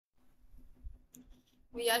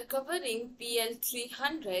We are covering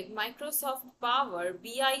PL-300 Microsoft Power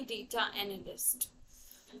BI Data Analyst.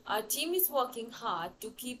 Our team is working hard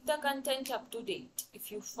to keep the content up to date.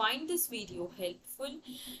 If you find this video helpful,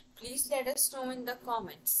 please let us know in the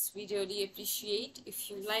comments. We really appreciate if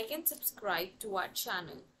you like and subscribe to our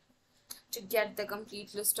channel. To get the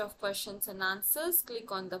complete list of questions and answers,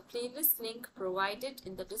 click on the playlist link provided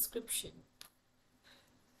in the description.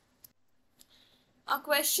 Our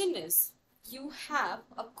question is, you have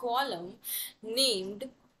a column named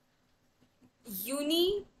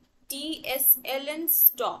Uni TSLN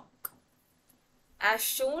stock as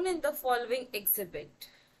shown in the following exhibit.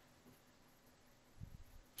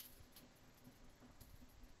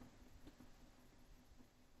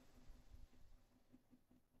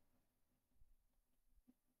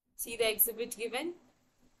 See the exhibit given?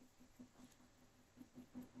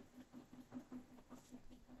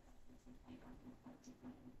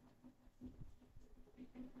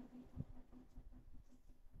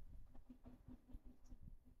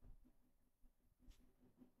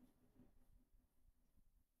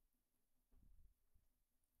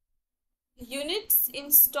 Units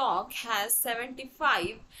in stock has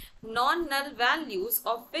 75 non-null values,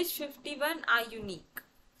 of which 51 are unique.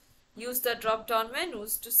 Use the drop-down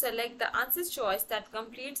menus to select the answer choice that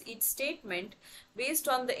completes each statement based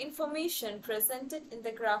on the information presented in the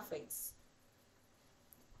graphics.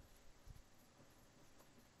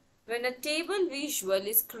 When a table visual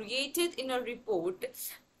is created in a report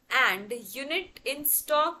and unit in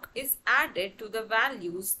stock is added to the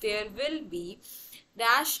values, there will be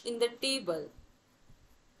dash in the table.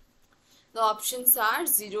 The options are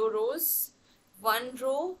 0 rows, 1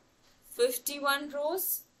 row, 51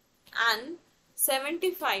 rows and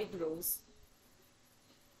 75 rows.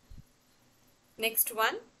 Next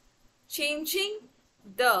one, changing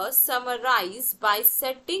the summarize by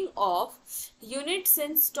setting of units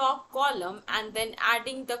in stock column and then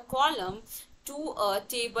adding the column to a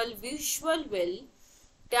table visual will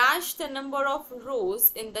dash the number of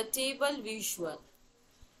rows in the table visual.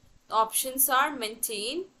 Options are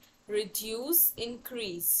maintain, reduce,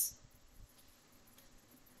 increase.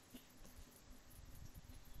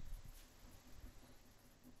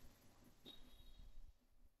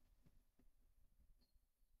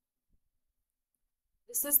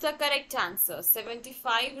 This is the correct answer.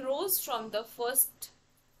 75 rows from the first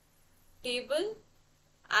table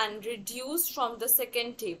and reduce from the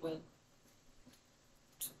second table.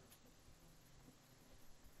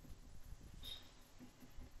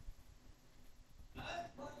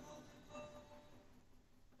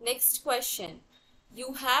 Next question.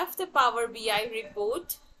 You have the Power BI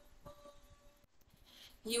report.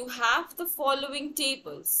 You have the following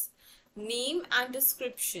tables: name and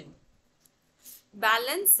description.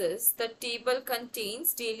 Balances. The table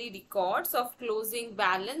contains daily records of closing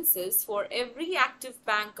balances for every active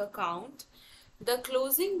bank account. The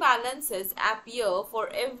closing balances appear for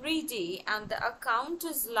every day and the account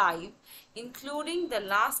is live, including the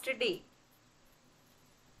last day.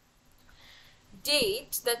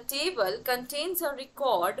 Date. The table contains a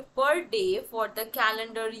record per day for the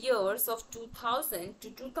calendar years of 2000 to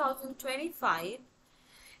 2025.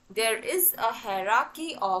 There is a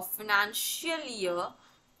hierarchy of financial year,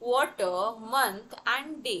 quarter, month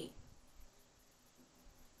and day.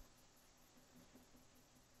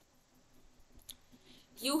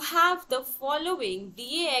 You have the following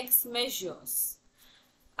DAX measures.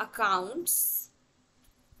 Accounts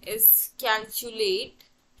is calculate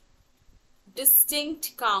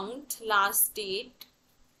distinct count last date.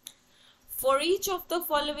 For each of the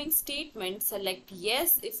following statements, select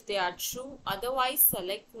yes if they are true, otherwise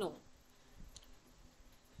select no.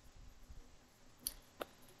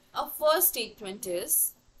 Our first statement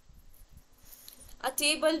is a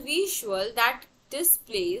table visual that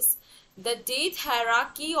displays the date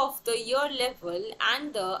hierarchy of the year level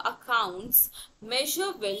and the accounts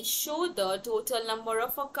measure will show the total number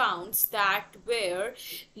of accounts that were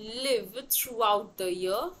lived throughout the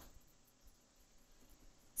year.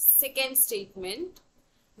 Second statement,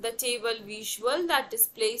 the table visual that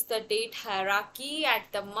displays the date hierarchy at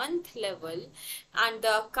the month level and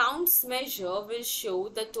the accounts measure will show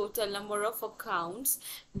the total number of accounts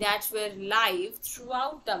that were live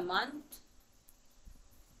throughout the month.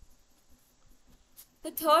 The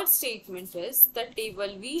third statement is the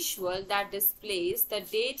table visual that displays the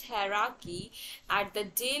date hierarchy at the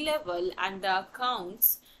day level and the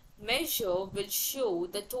accounts measure will show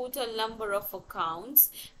the total number of accounts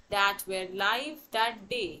that were live that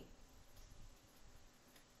day.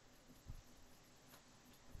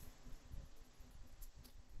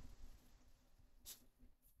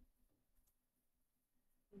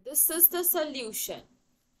 This is the solution.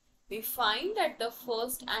 We find that the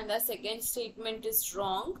first and the second statement is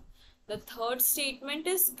wrong. The third statement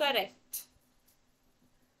is correct.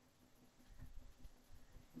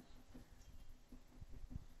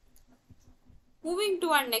 Moving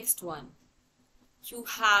to our next one. You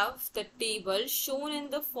have the table shown in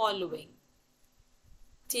the following.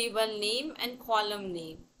 Table name and column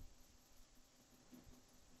name.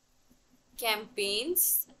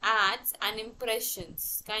 Campaigns, ads and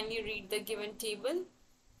impressions. Can you read the given table?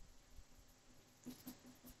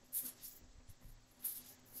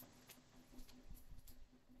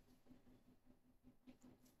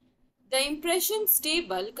 The impressions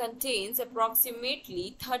table contains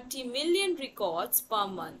approximately 30 million records per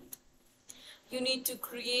month. You need to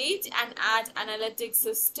create an ad analytics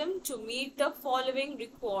system to meet the following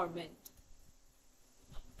requirement.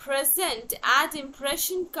 Present ad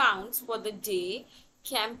impression counts for the day,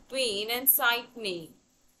 campaign and site name.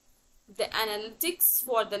 The analytics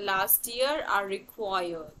for the last year are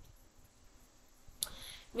required.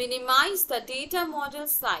 Minimize the data model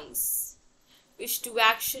size. Which two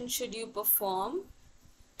actions should you perform?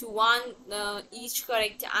 To one, each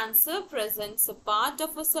correct answer presents a part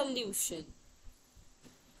of a solution.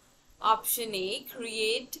 Option A,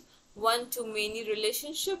 create one-to-many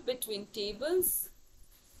relationship between tables.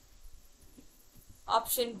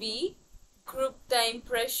 Option B, group the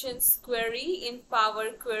impressions query in Power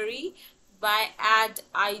Query by ad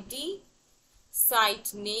ID,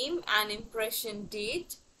 site name and impression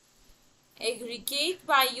date. Aggregate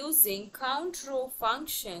by using count row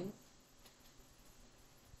function.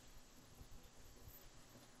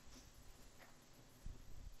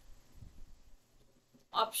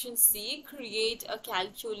 Option C, create a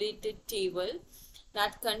calculated table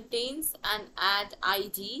that contains an ad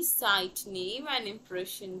ID, site name and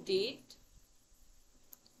impression date.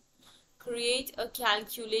 Create a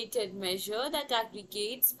calculated measure that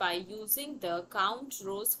aggregates by using the count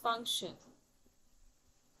rows function.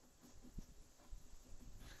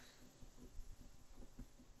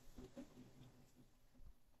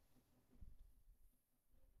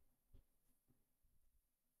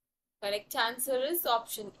 Correct answer is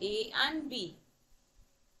option A and B.